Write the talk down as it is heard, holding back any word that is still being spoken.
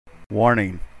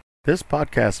Warning: this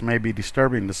podcast may be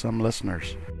disturbing to some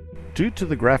listeners. Due to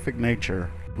the graphic nature,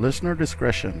 listener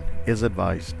discretion is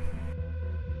advised.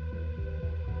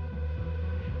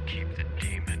 Keep the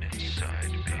demon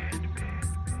inside me.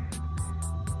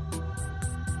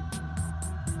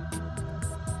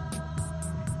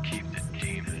 Keep the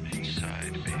demon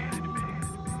inside me.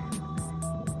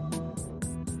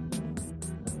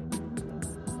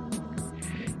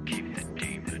 Keep the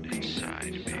demon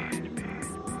inside me.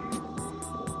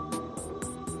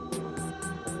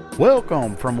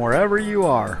 Welcome from wherever you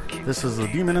are. This is The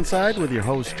Demon Inside with your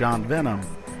host, John Venom.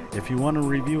 If you want to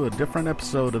review a different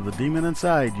episode of The Demon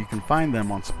Inside, you can find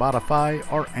them on Spotify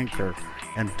or Anchor.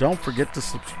 And don't forget to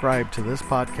subscribe to this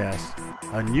podcast.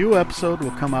 A new episode will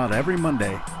come out every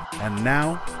Monday. And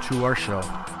now to our show.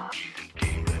 Keep the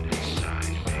demon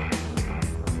inside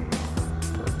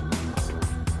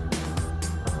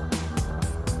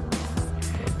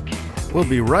me. We'll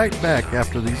be right back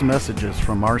after these messages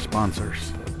from our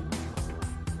sponsors.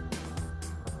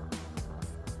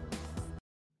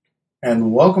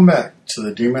 And welcome back to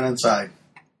The Demon Inside.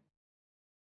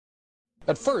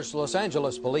 At first, Los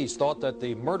Angeles police thought that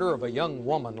the murder of a young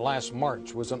woman last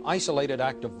March was an isolated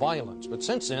act of violence, but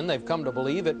since then they've come to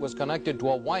believe it was connected to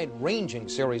a wide-ranging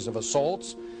series of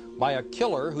assaults by a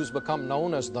killer who's become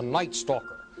known as the Night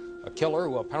Stalker, a killer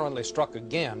who apparently struck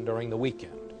again during the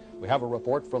weekend. We have a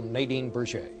report from Nadine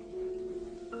Berger.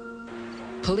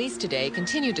 Police today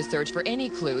continue to search for any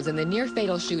clues in the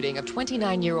near-fatal shooting of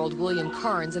 29-year-old William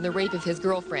Carnes and the rape of his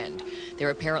girlfriend. They're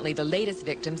apparently the latest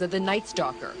victims of the Night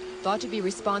Stalker, thought to be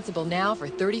responsible now for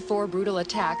 34 brutal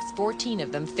attacks, 14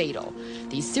 of them fatal.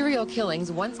 These serial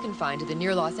killings, once confined to the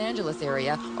near Los Angeles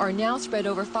area, are now spread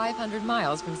over 500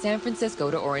 miles from San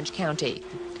Francisco to Orange County.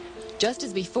 Just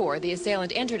as before, the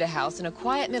assailant entered a house in a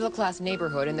quiet middle-class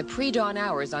neighborhood in the pre-dawn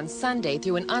hours on Sunday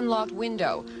through an unlocked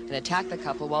window and attacked the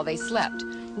couple while they slept.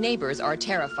 Neighbors are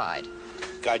terrified.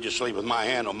 Guy just sleep with my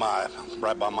hand on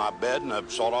right by my bed and a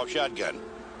sawed-off shotgun,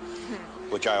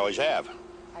 which I always have.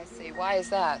 I see. Why is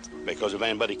that? Because if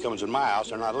anybody comes in my house,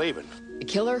 they're not leaving. The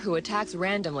killer, who attacks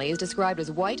randomly, is described as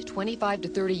white, 25 to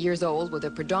 30 years old, with a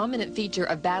predominant feature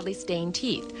of badly stained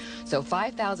teeth. So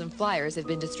 5,000 flyers have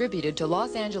been distributed to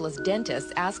Los Angeles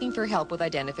dentists asking for help with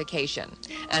identification.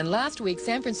 And last week,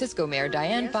 San Francisco Mayor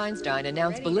Dianne Feinstein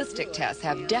announced ballistic tests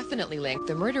have definitely linked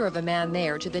the murder of a man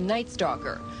there to the Night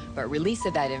Stalker. But release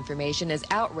of that information has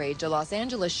outraged a Los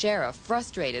Angeles sheriff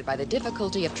frustrated by the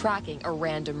difficulty of tracking a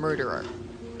random murderer.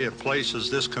 It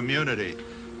places this community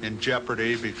in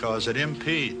jeopardy because it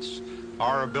impedes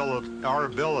our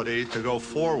ability to go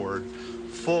forward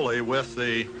fully with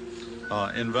the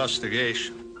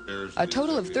investigation. A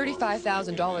total of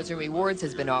 $35,000 in rewards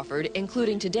has been offered,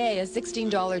 including today a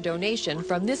 $16 donation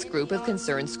from this group of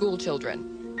concerned school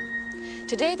children.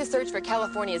 Today, the search for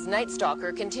California's Night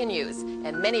Stalker continues,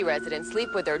 and many residents sleep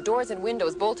with their doors and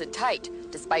windows bolted tight,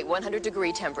 despite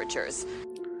 100-degree temperatures.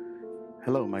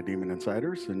 Hello, my Demon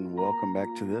Insiders, and welcome back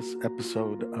to this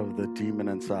episode of The Demon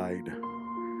Inside.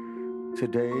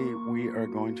 Today, we are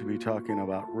going to be talking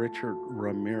about Richard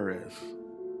Ramirez.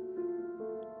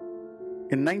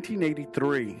 In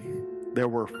 1983, there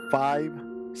were 5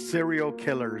 serial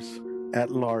killers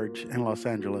at large in Los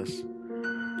Angeles.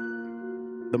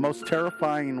 The most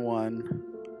terrifying one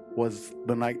was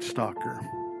the Night Stalker.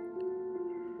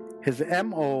 His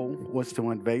M.O. was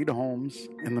to invade homes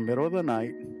in the middle of the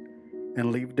night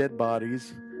and leave dead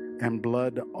bodies and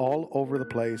blood all over the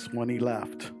place when he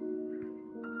left.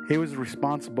 He was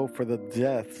responsible for the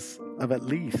deaths of at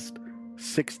least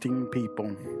 16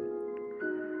 people.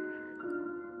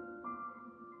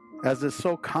 As is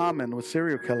so common with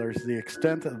serial killers, the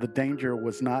extent of the danger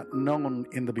was not known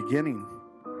in the beginning.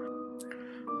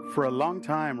 For a long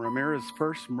time, Ramirez's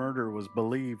first murder was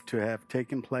believed to have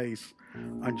taken place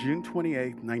on June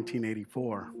 28,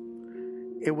 1984.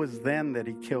 It was then that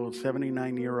he killed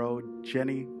 79-year-old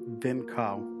Jenny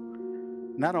Vincow.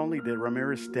 Not only did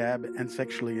Ramirez stab and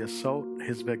sexually assault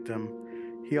his victim,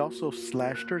 he also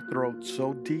slashed her throat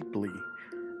so deeply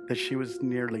that she was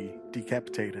nearly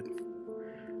decapitated.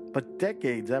 But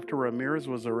decades after Ramirez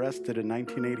was arrested in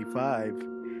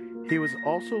 1985, he was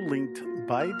also linked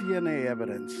by DNA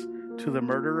evidence to the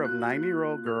murder of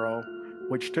 9-year-old girl,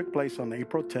 which took place on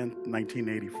April 10,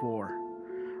 1984.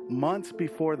 Months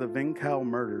before the Vincow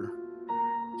murder,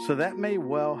 so that may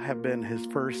well have been his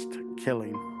first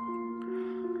killing.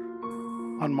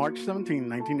 On March 17,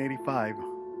 1985,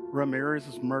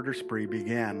 Ramirez's murder spree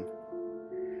began.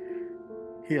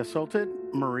 He assaulted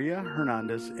Maria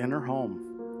Hernandez in her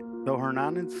home. Though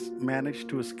Hernandez managed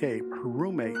to escape, her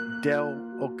roommate, Del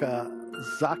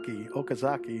Okazaki,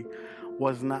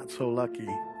 was not so lucky.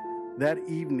 That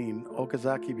evening,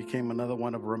 Okazaki became another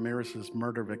one of Ramirez's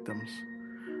murder victims.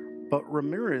 But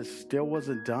Ramirez still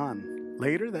wasn't done.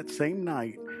 Later that same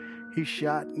night, he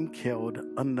shot and killed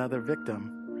another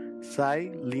victim,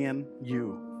 Tsai Lien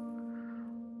Yu.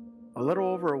 A little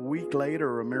over a week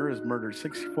later, Ramirez murdered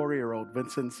 64-year-old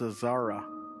Vincent Zazara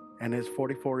and his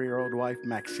 44-year-old wife,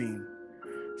 Maxine.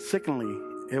 Sickeningly,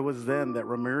 it was then that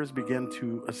Ramirez began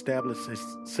to establish his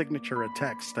signature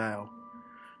attack style: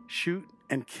 shoot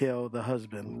and kill the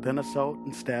husband, then assault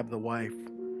and stab the wife.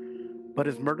 But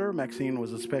his murder of Maxine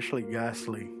was especially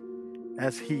ghastly,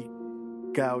 as he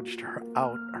gouged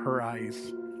out her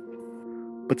eyes.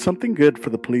 But something good for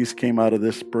the police came out of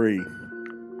this spree.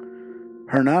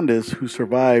 Hernandez, who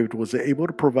survived, was able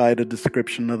to provide a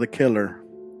description of the killer.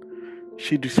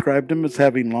 She described him as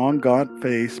having long, gaunt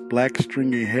face, black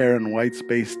stringy hair, and white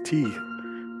spaced teeth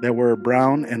that were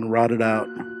brown and rotted out,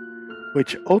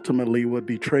 which ultimately would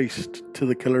be traced to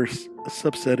the killer's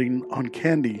subsetting on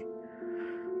candy.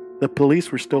 The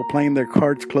police were still playing their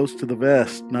cards close to the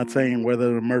vest, not saying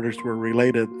whether the murders were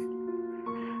related.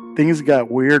 Things got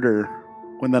weirder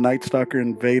when the Night Stalker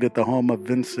invaded the home of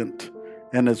Vincent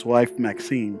and his wife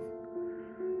Maxine.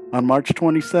 On March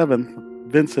 27th,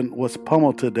 Vincent was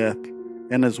pummeled to death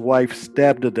and his wife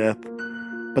stabbed to death,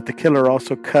 but the killer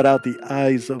also cut out the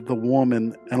eyes of the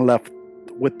woman and left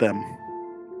with them.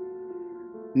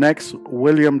 Next,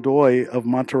 William Doy of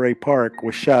Monterey Park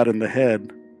was shot in the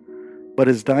head, but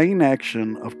his dying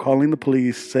action of calling the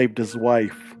police saved his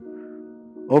wife.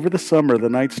 Over the summer, the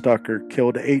Night Stalker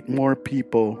killed 8 more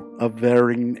people of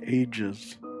varying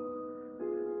ages.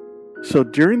 So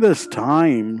during this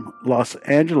time, Los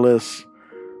Angeles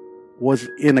was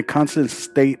in a constant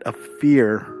state of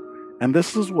fear, and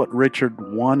this is what Richard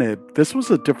wanted. This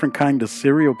was a different kind of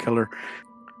serial killer.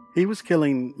 He was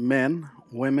killing men,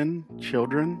 women,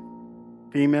 children,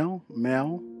 female,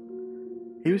 male.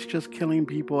 He was just killing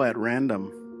people at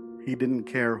random. He didn't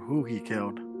care who he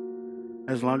killed,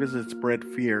 as long as it spread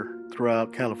fear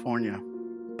throughout California.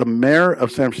 The mayor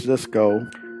of San Francisco,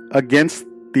 against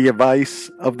the advice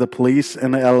of the police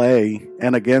in LA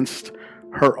and against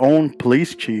her own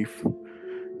police chief,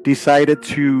 decided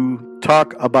to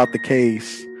talk about the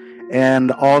case and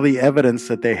all the evidence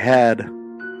that they had.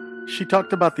 She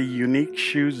talked about the unique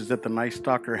shoes that the Night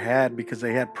Stalker had because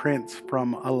they had prints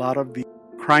from a lot of the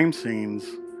crime scenes,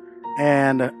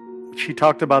 and she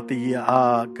talked about the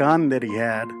gun that he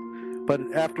had. But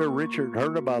after Richard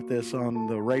heard about this on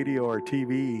the radio or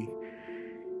TV,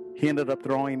 he ended up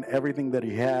throwing everything that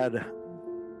he had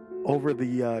over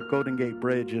the Golden Gate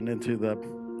Bridge and into the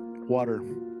water.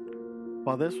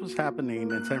 While this was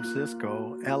happening in San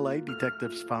Francisco, LA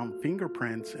detectives found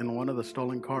fingerprints in one of the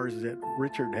stolen cars that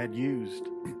Richard had used.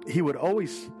 He would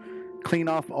always clean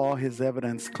off all his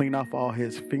evidence, clean off all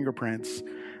his fingerprints.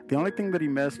 The only thing that he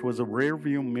missed was a rear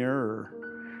view mirror,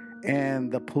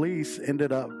 and the police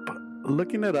ended up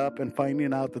looking it up and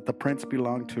finding out that the prints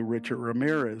belonged to Richard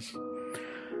Ramirez.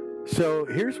 So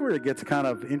here's where it gets kind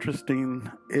of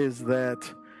interesting, is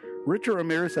that Richard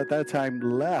Ramirez at that time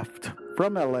left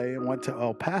from LA and went to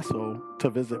El Paso to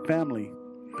visit family.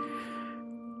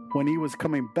 When he was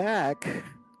coming back,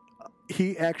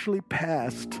 he actually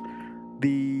passed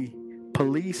the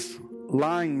police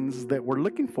lines that were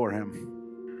looking for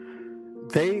him.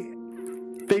 They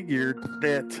figured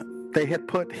that they had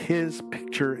put his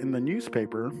picture in the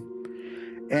newspaper,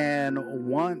 and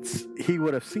once he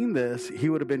would have seen this, he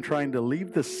would have been trying to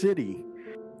leave the city.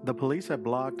 The police had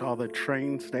blocked all the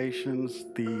train stations,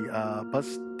 the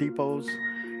bus depots,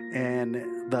 and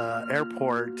the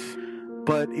airport.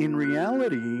 But in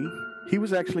reality, he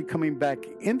was actually coming back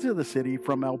into the city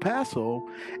from El Paso,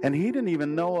 and he didn't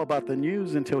even know about the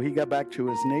news until he got back to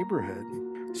his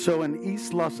neighborhood. So in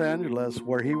East Los Angeles,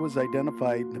 where he was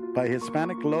identified by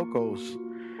Hispanic locals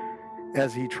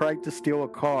as he tried to steal a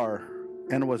car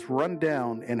and was run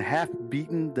down and half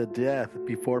beaten to death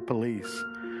before police.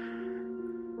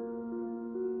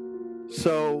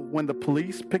 So when the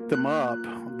police picked him up,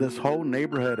 this whole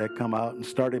neighborhood had come out and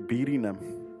started beating him.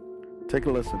 Take a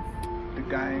listen. The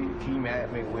guy came at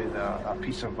me with a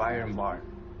piece of iron bar,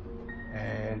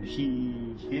 and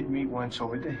he hit me once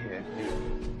over the head.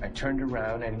 I turned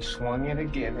around and he swung it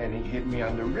again, and he hit me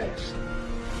on the wrist.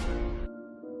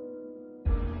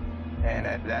 And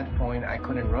at that point, I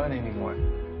couldn't run anymore.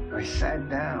 I sat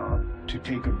down to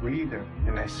take a breather,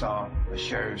 and I saw a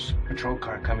sheriff's patrol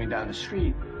car coming down the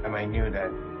street, and I knew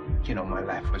that, my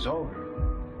life was over.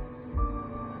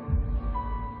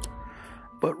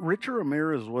 But Richard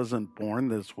Ramirez wasn't born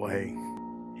this way.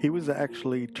 He was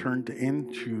actually turned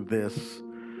into this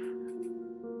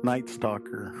Night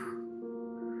Stalker.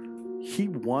 He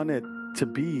wanted to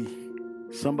be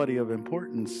somebody of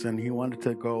importance, and he wanted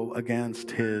to go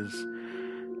against his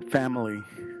family,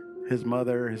 his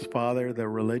mother, his father, their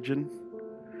religion.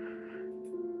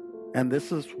 And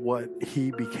this is what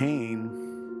he became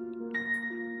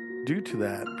due to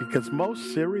that, because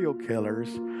most serial killers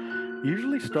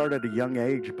usually start at a young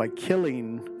age by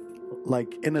killing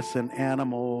like innocent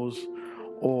animals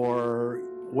or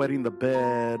wetting the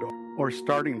bed or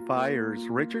starting fires.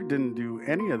 Richard didn't do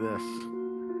any of this.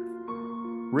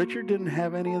 Richard didn't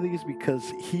have any of these because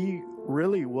he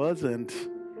really wasn't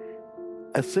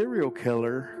a serial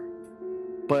killer,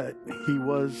 but he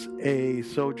was a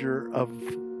soldier of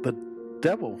the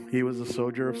devil. He was a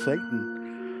soldier of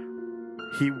Satan.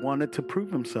 He wanted to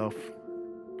prove himself,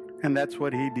 and that's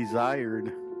what he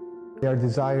desired. They are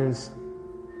desires,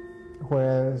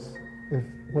 whereas if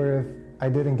I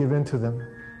didn't give in to them,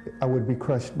 I would be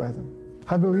crushed by them.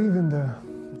 I believe in the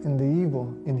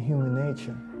evil in human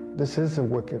nature. This is a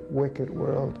wicked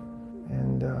world,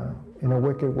 and in a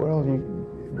wicked world,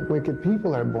 wicked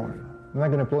people are born. I'm not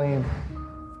going to blame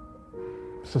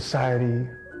society,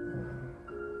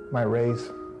 my race,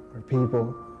 or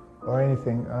people, or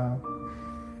anything.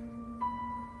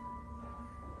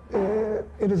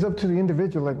 It is up to the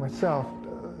individual like myself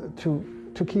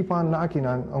to keep on knocking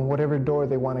on whatever door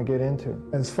they want to get into.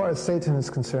 As far as Satan is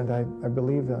concerned, I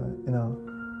believe in a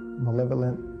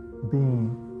malevolent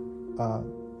being.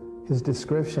 His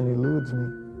description eludes me,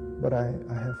 but I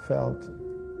have felt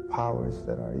powers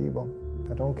that are evil.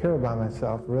 I don't care about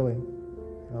myself, really.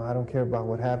 I don't care about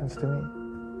what happens to me.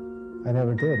 I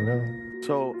never did, really.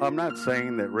 So I'm not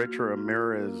saying that Richard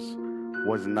Ramirez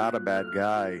was not a bad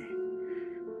guy.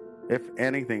 If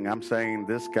anything, I'm saying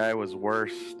this guy was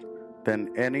worse than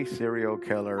any serial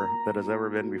killer that has ever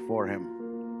been before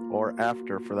him, or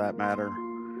after for that matter.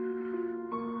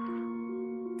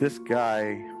 This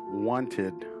guy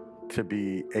wanted to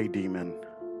be a demon.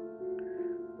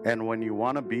 And when you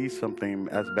want to be something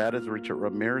as bad as Richard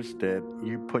Ramirez did,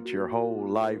 you put your whole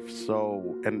life,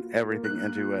 soul, and everything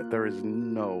into it. There is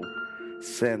no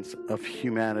sense of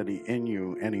humanity in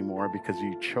you anymore because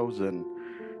you've chosen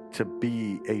to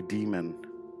be a demon.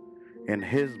 In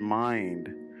his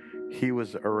mind, he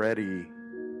was already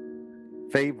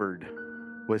favored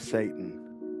with Satan.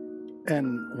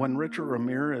 And when Richard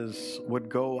Ramirez would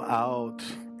go out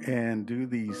and do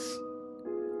these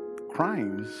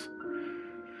crimes,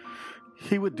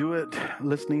 he would do it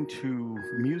listening to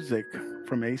music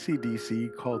from AC/DC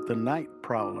called The Night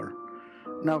Prowler.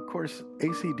 Now, of course,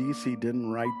 AC/DC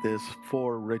didn't write this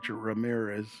for Richard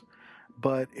Ramirez,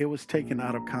 but it was taken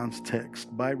out of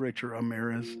context by Richard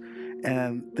Ramirez,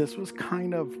 and this was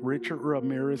kind of Richard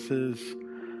Ramirez's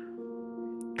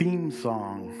theme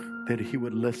song that he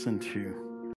would listen to.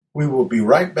 We will be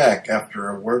right back after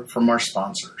a word from our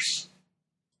sponsors.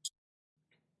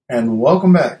 And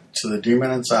welcome back to The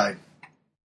Demon Inside.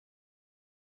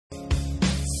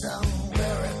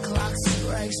 Somewhere a clock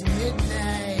strikes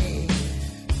midnight,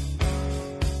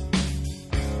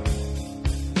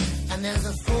 and there's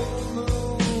a full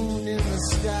moon in the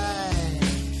sky.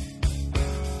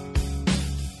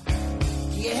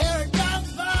 You hear a dog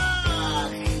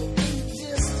bark in the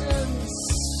distance.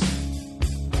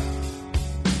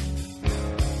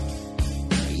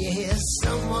 You hear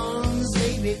someone's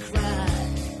baby cry.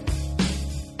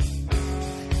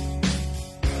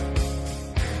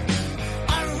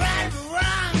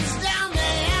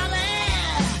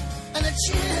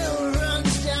 Chill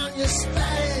runs down your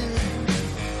spine,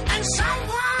 and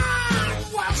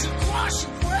someone walks across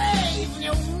your grave, and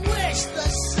you wish the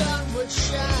sun would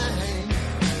shine.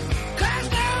 'Cause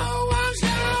no one's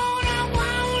gonna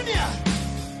warn you,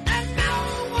 and no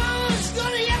one's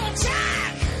gonna yell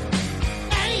attack,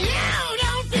 and you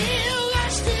don't feel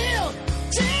that still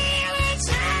till it's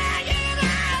hanging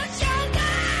out your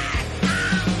back.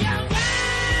 On your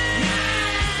back,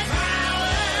 night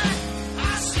prowler,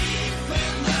 I sleep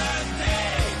in the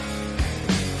day.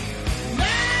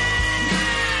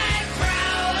 Night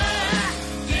prowler,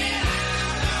 get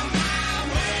out of my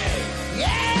way.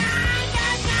 Yeah, I'm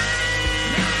the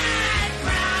night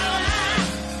prowler.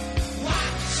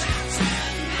 Watch out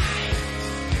tonight.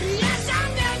 Yes,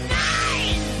 I'm the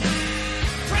night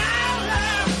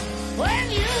prowler. When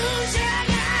you should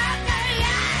have the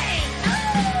light.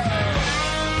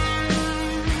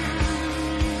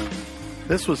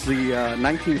 This was the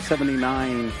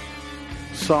 1979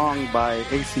 song by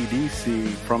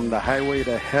AC/DC from the Highway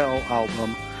to Hell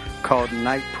album called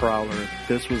Night Prowler.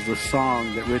 This was the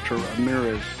song that Richard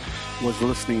Ramirez was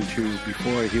listening to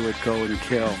before he would go and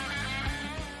kill.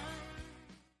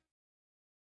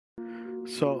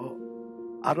 So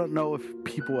I don't know if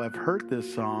people have heard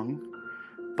this song,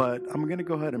 but I'm going to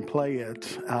go ahead and play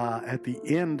it at the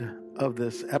end of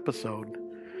this episode.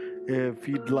 If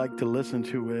you'd like to listen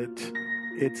to it,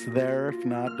 it's there. If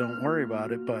not, don't worry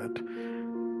about it. But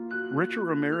Richard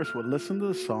Ramirez would listen to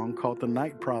the song called The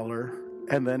Night Prowler,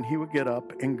 and then he would get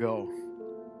up and go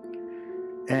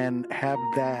and have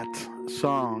that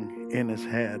song in his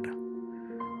head,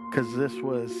 because this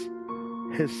was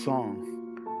his song.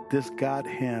 This got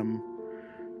him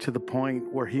to the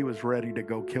point where he was ready to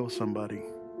go kill somebody.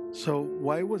 So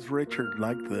why was Richard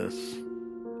like this?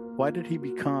 Why did he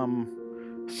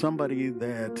become somebody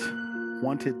that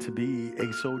wanted to be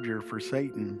a soldier for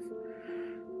Satan?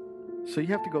 So you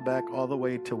have to go back all the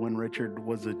way to when Richard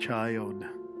was a child.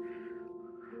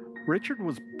 Richard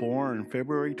was born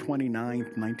February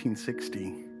 29th,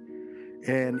 1960,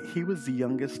 and he was the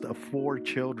youngest of 4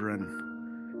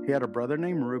 children. He had a brother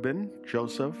named Reuben,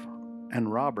 Joseph,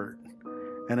 and Robert,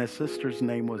 and his sister's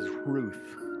name was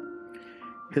Ruth.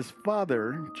 His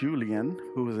father, Julian,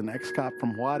 who was an ex-cop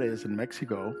from Juarez in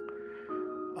Mexico,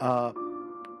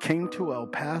 came to El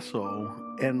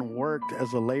Paso and worked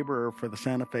as a laborer for the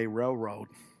Santa Fe Railroad.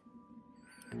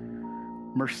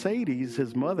 Mercedes,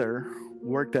 his mother,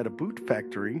 worked at a boot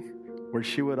factory where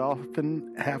she would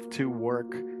often have to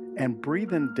work and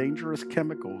breathe in dangerous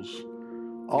chemicals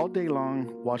all day long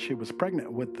while she was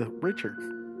pregnant with Richard.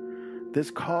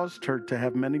 This caused her to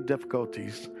have many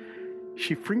difficulties.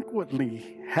 She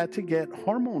frequently had to get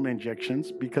hormone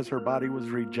injections because her body was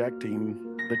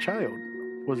rejecting the child,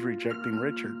 was rejecting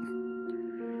Richard.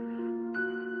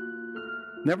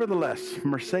 Nevertheless,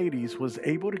 Mercedes was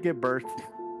able to give birth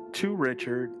to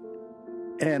Richard,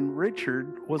 and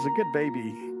Richard was a good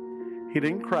baby. He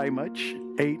didn't cry much,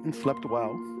 ate and slept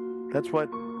well. That's what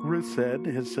Ruth said,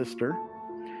 his sister.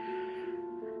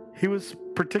 He was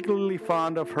particularly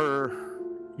fond of her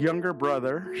younger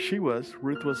brother.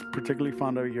 Ruth was particularly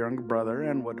fond of her younger brother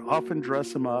and would often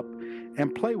dress him up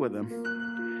and play with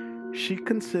him. She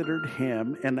considered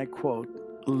him, and I quote,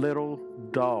 little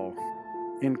doll,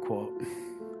 end quote.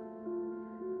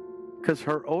 Because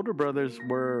her older brothers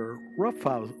were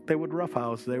roughhouse. They would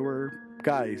roughhouse. They were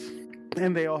guys.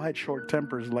 And they all had short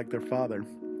tempers like their father.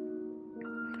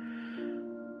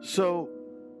 So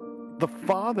the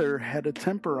father had a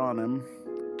temper on him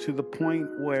to the point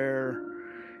where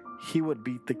he would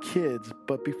beat the kids.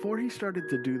 But before he started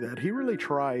to do that, he really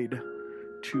tried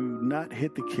to not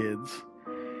hit the kids.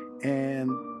 And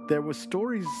there was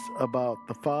stories about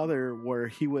the father where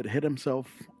he would hit himself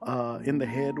in the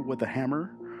head with a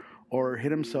hammer, or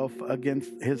hit himself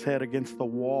his head against the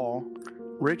wall.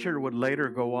 Richard would later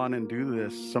go on and do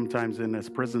this sometimes in his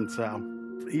prison cell.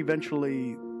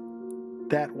 Eventually,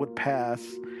 that would pass,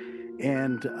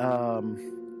 and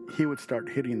he would start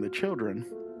hitting the children.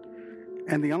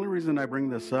 And the only reason I bring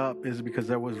this up is because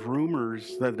there was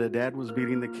rumors that the dad was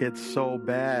beating the kids so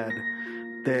bad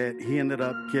that he ended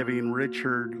up giving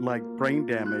Richard brain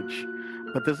damage.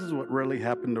 But this is what really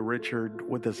happened to Richard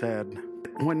with his head.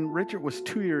 When Richard was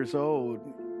 2 years old,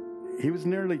 he was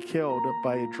nearly killed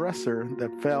by a dresser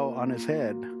that fell on his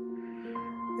head.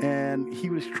 And he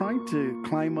was trying to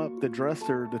climb up the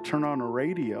dresser to turn on a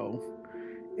radio,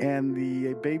 and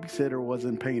the babysitter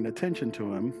wasn't paying attention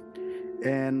to him.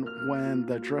 And when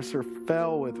the dresser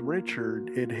fell with Richard,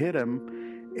 it hit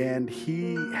him, and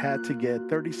he had to get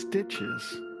 30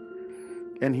 stitches.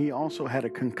 And he also had a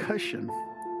concussion.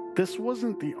 This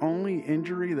wasn't the only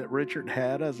injury that Richard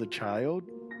had as a child.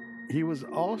 He was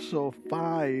also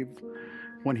 5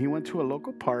 when he went to a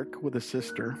local park with his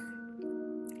sister,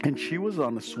 and she was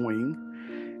on a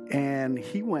swing, and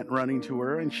he went running to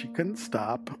her, and she couldn't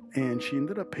stop, and she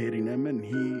ended up hitting him, and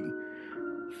he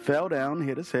fell down,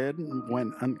 hit his head, and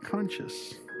went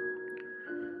unconscious.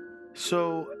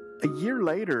 So a year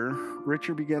later,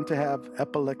 Richard began to have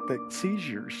epileptic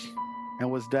seizures and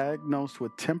was diagnosed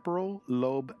with temporal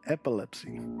lobe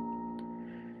epilepsy.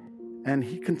 And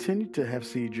he continued to have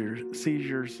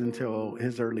seizures until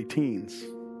his early teens.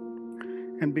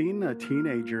 And being a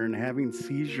teenager and having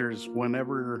seizures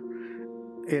whenever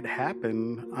it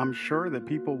happened, I'm sure that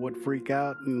people would freak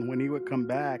out, and when he would come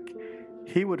back,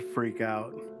 he would freak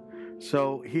out.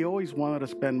 So he always wanted to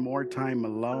spend more time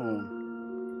alone.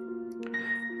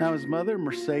 Now, his mother,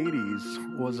 Mercedes,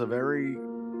 was a very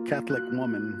Catholic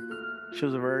woman. She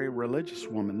was a very religious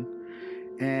woman,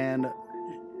 and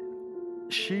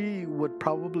she would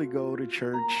probably go to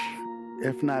church,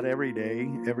 if not every day,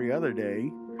 every other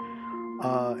day.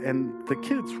 And the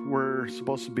kids were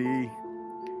supposed to be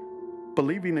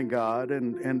believing in God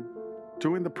and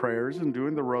doing the prayers and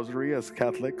doing the rosary as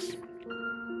Catholics.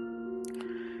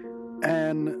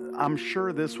 And I'm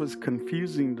sure this was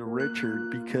confusing to Richard,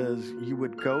 because you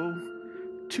would go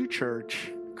to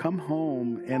church come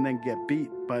home and then get beat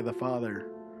by the father.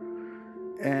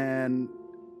 And,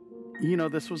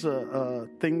 this was a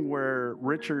thing where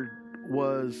Richard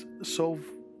was so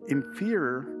in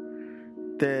fear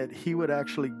that he would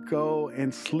actually go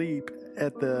and sleep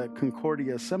at the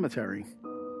Concordia Cemetery.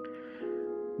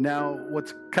 Now,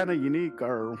 what's kind of unique,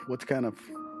 or what's kind of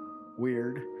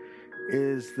weird,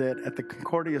 is that at the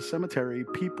Concordia Cemetery,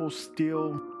 people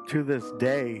still, to this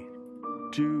day,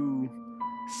 do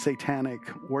satanic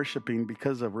worshiping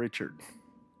because of Richard.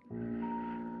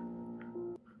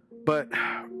 But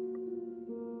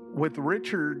with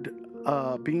Richard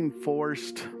being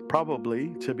forced,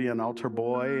 probably, to be an altar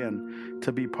boy and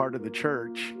to be part of the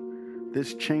church,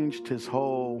 this changed his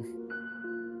whole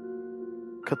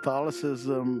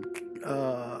Catholicism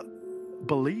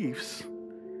beliefs,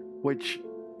 which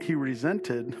he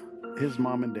resented his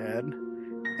mom and dad,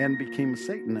 and became a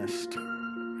Satanist.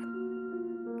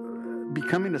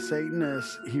 Becoming a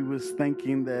Satanist, he was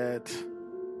thinking that,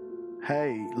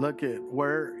 hey, look at,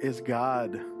 where is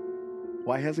God?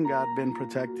 Why hasn't God been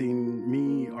protecting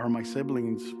me or my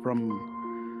siblings from,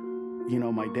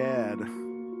 my dad?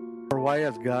 Or why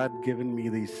has God given me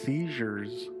these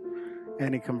seizures?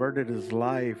 And he converted his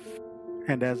life.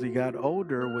 And as he got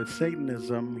older with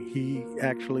Satanism, he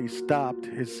actually stopped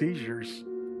his seizures.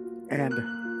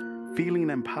 And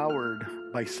feeling empowered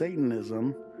by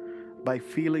Satanism, by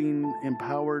feeling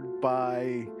empowered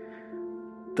by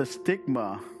the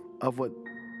stigma of what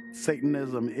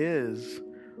Satanism is,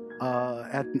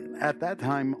 at that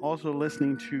time also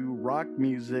listening to rock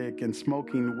music and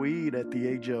smoking weed at the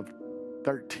age of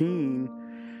 13,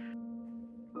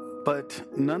 but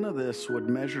none of this would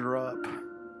measure up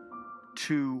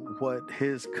to what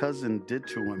his cousin did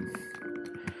to him.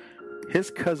 His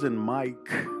cousin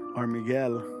Mike, or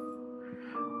Miguel,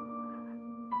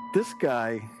 this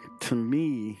guy, to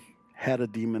me, had a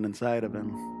demon inside of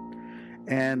him.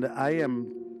 And I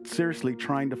am seriously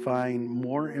trying to find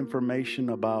more information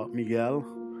about Miguel.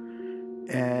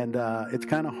 And it's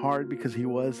kind of hard because he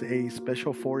was a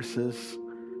Special Forces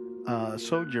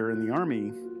soldier in the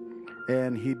Army.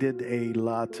 And he did a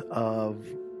lot of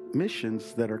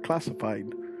missions that are classified.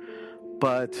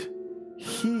 But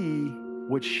he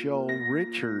would show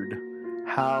Richard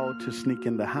how to sneak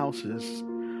into houses,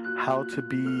 how to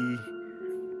be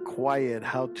quiet,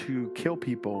 how to kill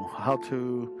people, how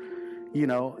to,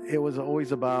 it was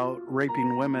always about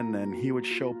raping women. And he would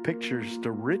show pictures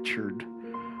to Richard,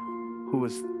 who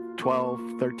was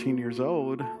 12, 13 years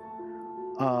old.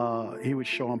 He would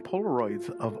show him Polaroids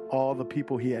of all the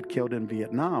people he had killed in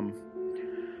Vietnam.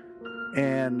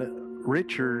 And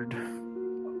Richard,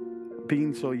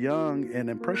 being so young and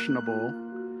impressionable,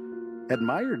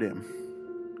 admired him.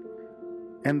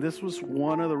 And this was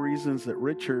one of the reasons that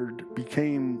Richard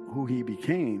became who he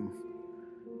became.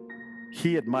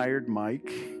 He admired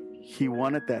Mike. He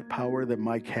wanted that power that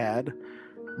Mike had.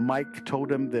 Mike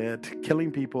told him that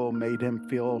killing people made him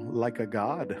feel like a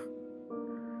god.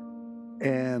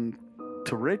 And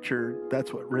to Richard,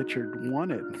 that's what Richard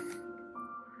wanted.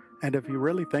 And if you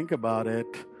really think about it,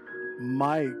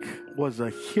 Mike was a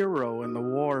hero in the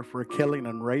war for killing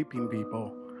and raping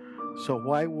people. So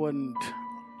why wouldn't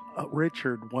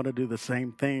Richard want to do the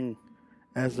same thing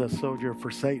as a soldier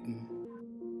for Satan?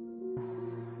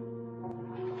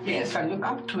 Yes, I look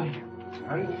up to him,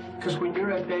 right? Because when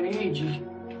you're at that age,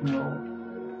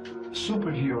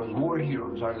 superheroes, war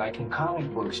heroes are like in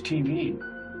comic books, TV.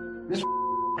 This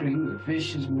he was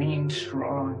vicious, mean,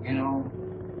 strong,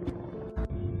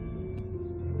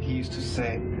 He used to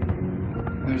say,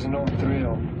 there's no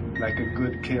thrill like a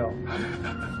good kill.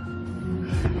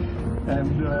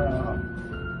 And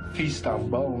feast on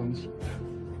bones.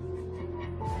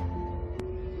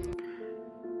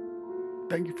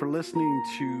 Thank you for listening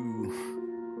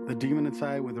to The Demon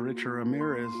Inside with Richard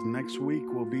Ramirez. Next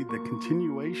week will be the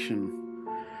continuation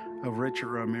of Richard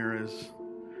Ramirez.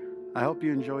 I hope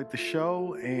you enjoyed the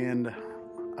show. And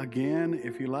again,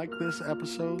 if you like this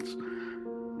episodes,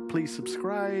 please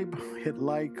subscribe, hit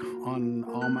like on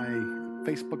all my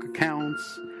Facebook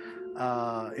accounts,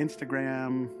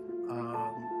 Instagram,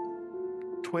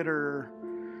 Twitter,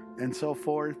 and so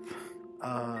forth.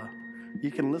 You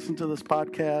can listen to this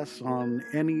podcast on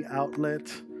any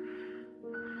outlet.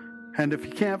 And if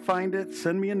you can't find it,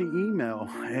 send me an email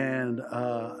and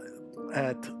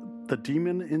at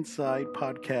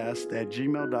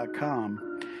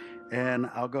thedemoninsidepodcast@gmail.com. And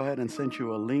I'll go ahead and send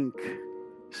you a link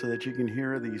so that you can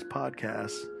hear these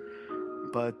podcasts.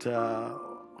 But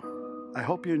I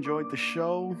hope you enjoyed the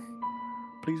show.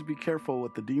 Please be careful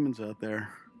with the demons out there.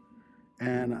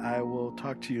 And I will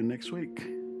talk to you next week.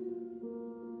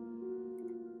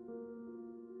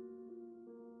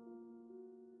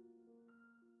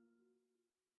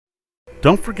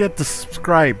 Don't forget to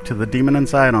subscribe to The Demon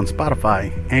Inside on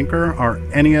Spotify, Anchor, or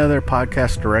any other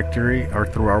podcast directory, or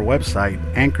through our website,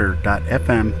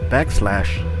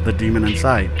 anchor.fm/The Demon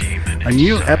Inside. A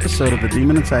new episode of The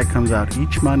Demon Inside comes out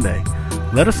each Monday.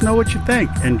 Let us know what you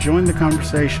think and join the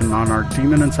conversation on our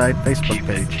Demon Inside Facebook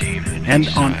page and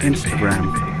on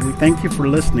Instagram. We thank you for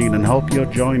listening and hope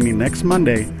you'll join me next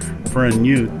Monday for a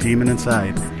new Demon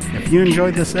Inside. If you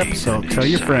enjoyed this episode, tell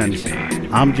your friends.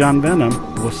 I'm John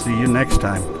Venom. We'll see you next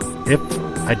time, if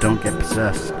I don't get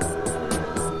possessed.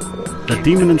 The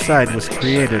Demon Inside was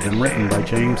created and written by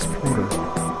James Porter.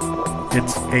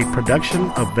 It's a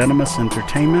production of Venomous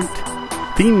Entertainment.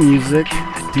 Theme music,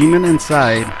 Demon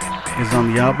Inside, is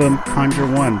on the album Conjure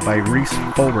One by Reese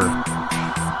Fulber.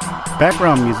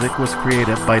 Background music was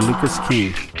created by Lucas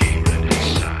King.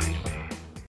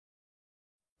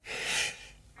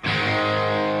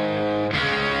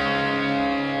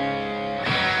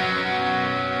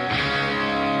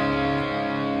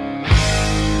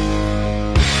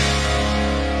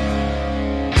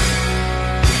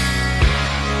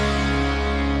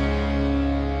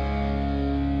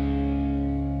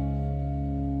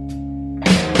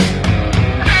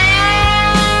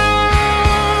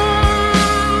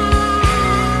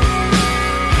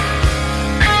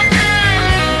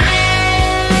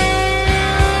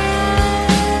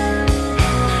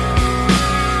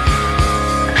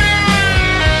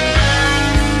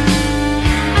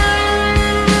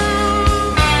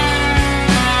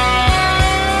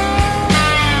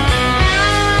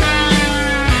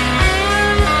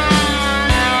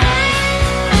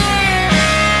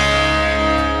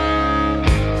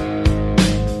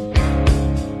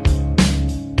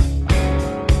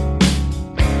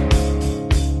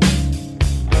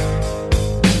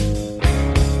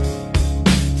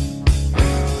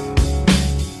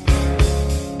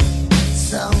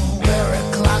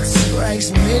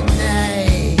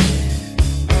 Midnight,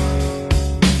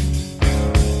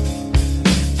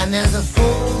 and there's a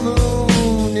full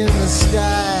moon in the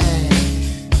sky.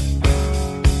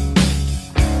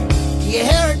 You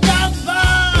hear a dog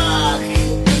bark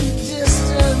in the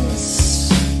distance.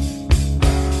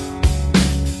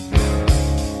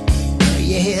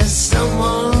 You hear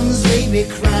someone's baby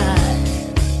cry.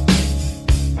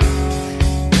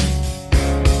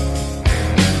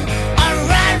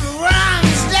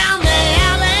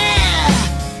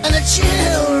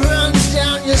 Chill runs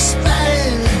down your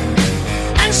spine,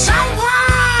 and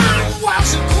someone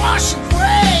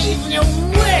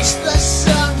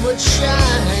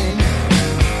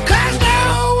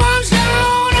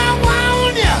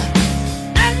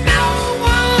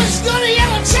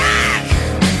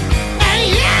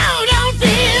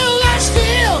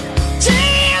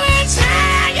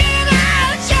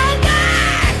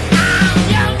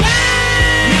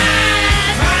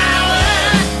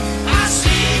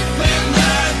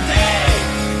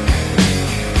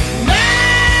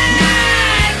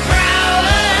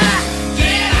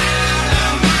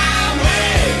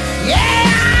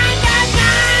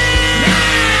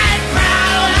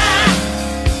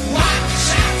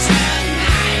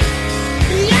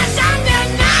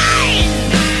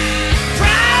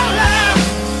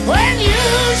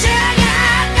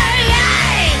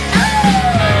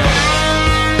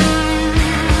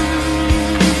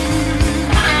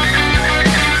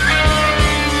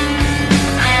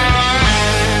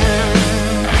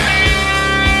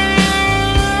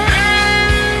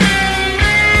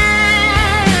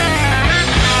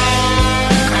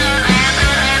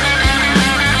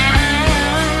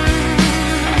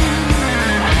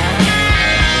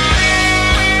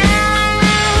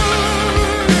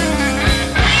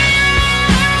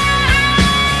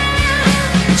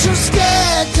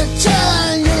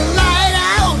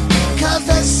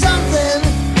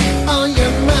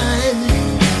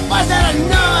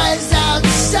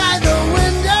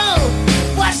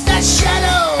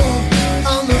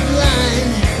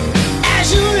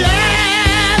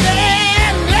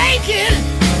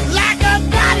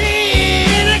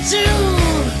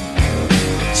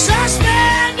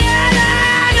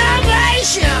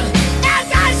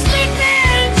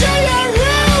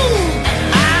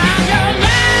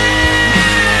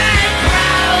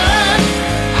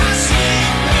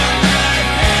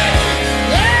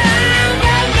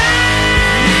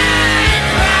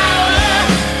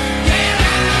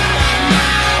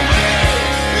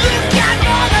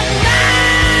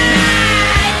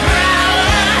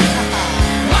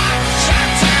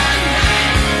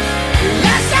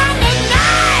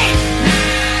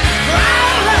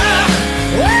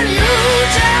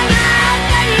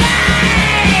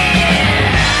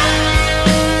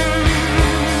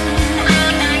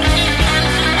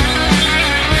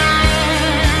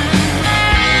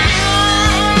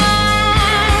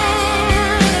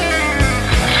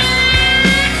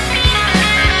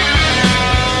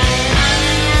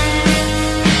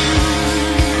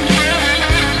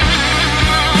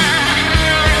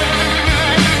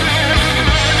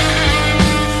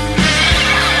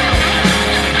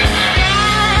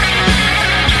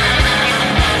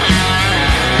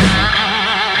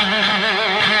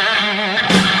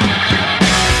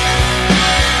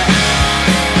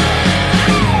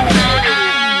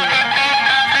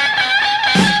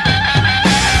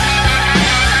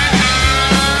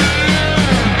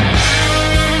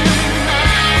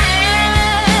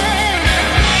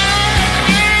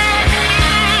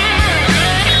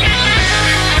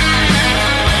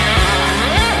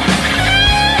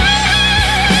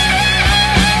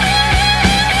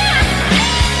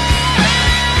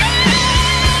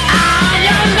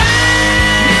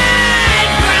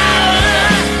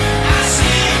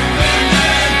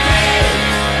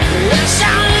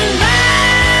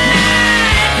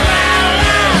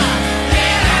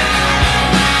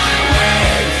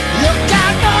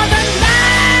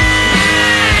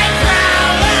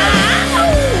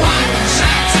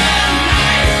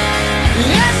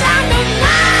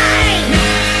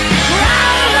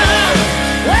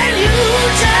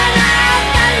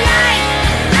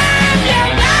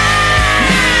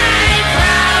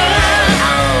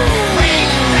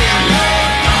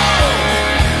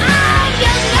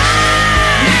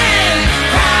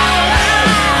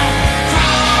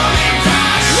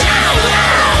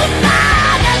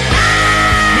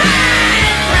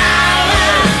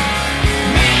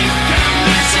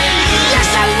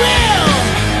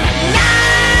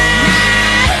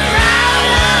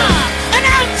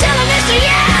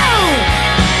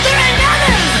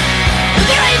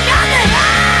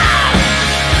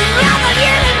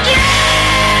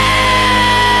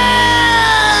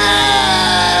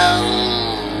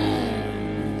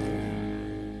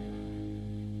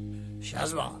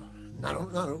Shazwa, Nano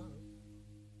Nano.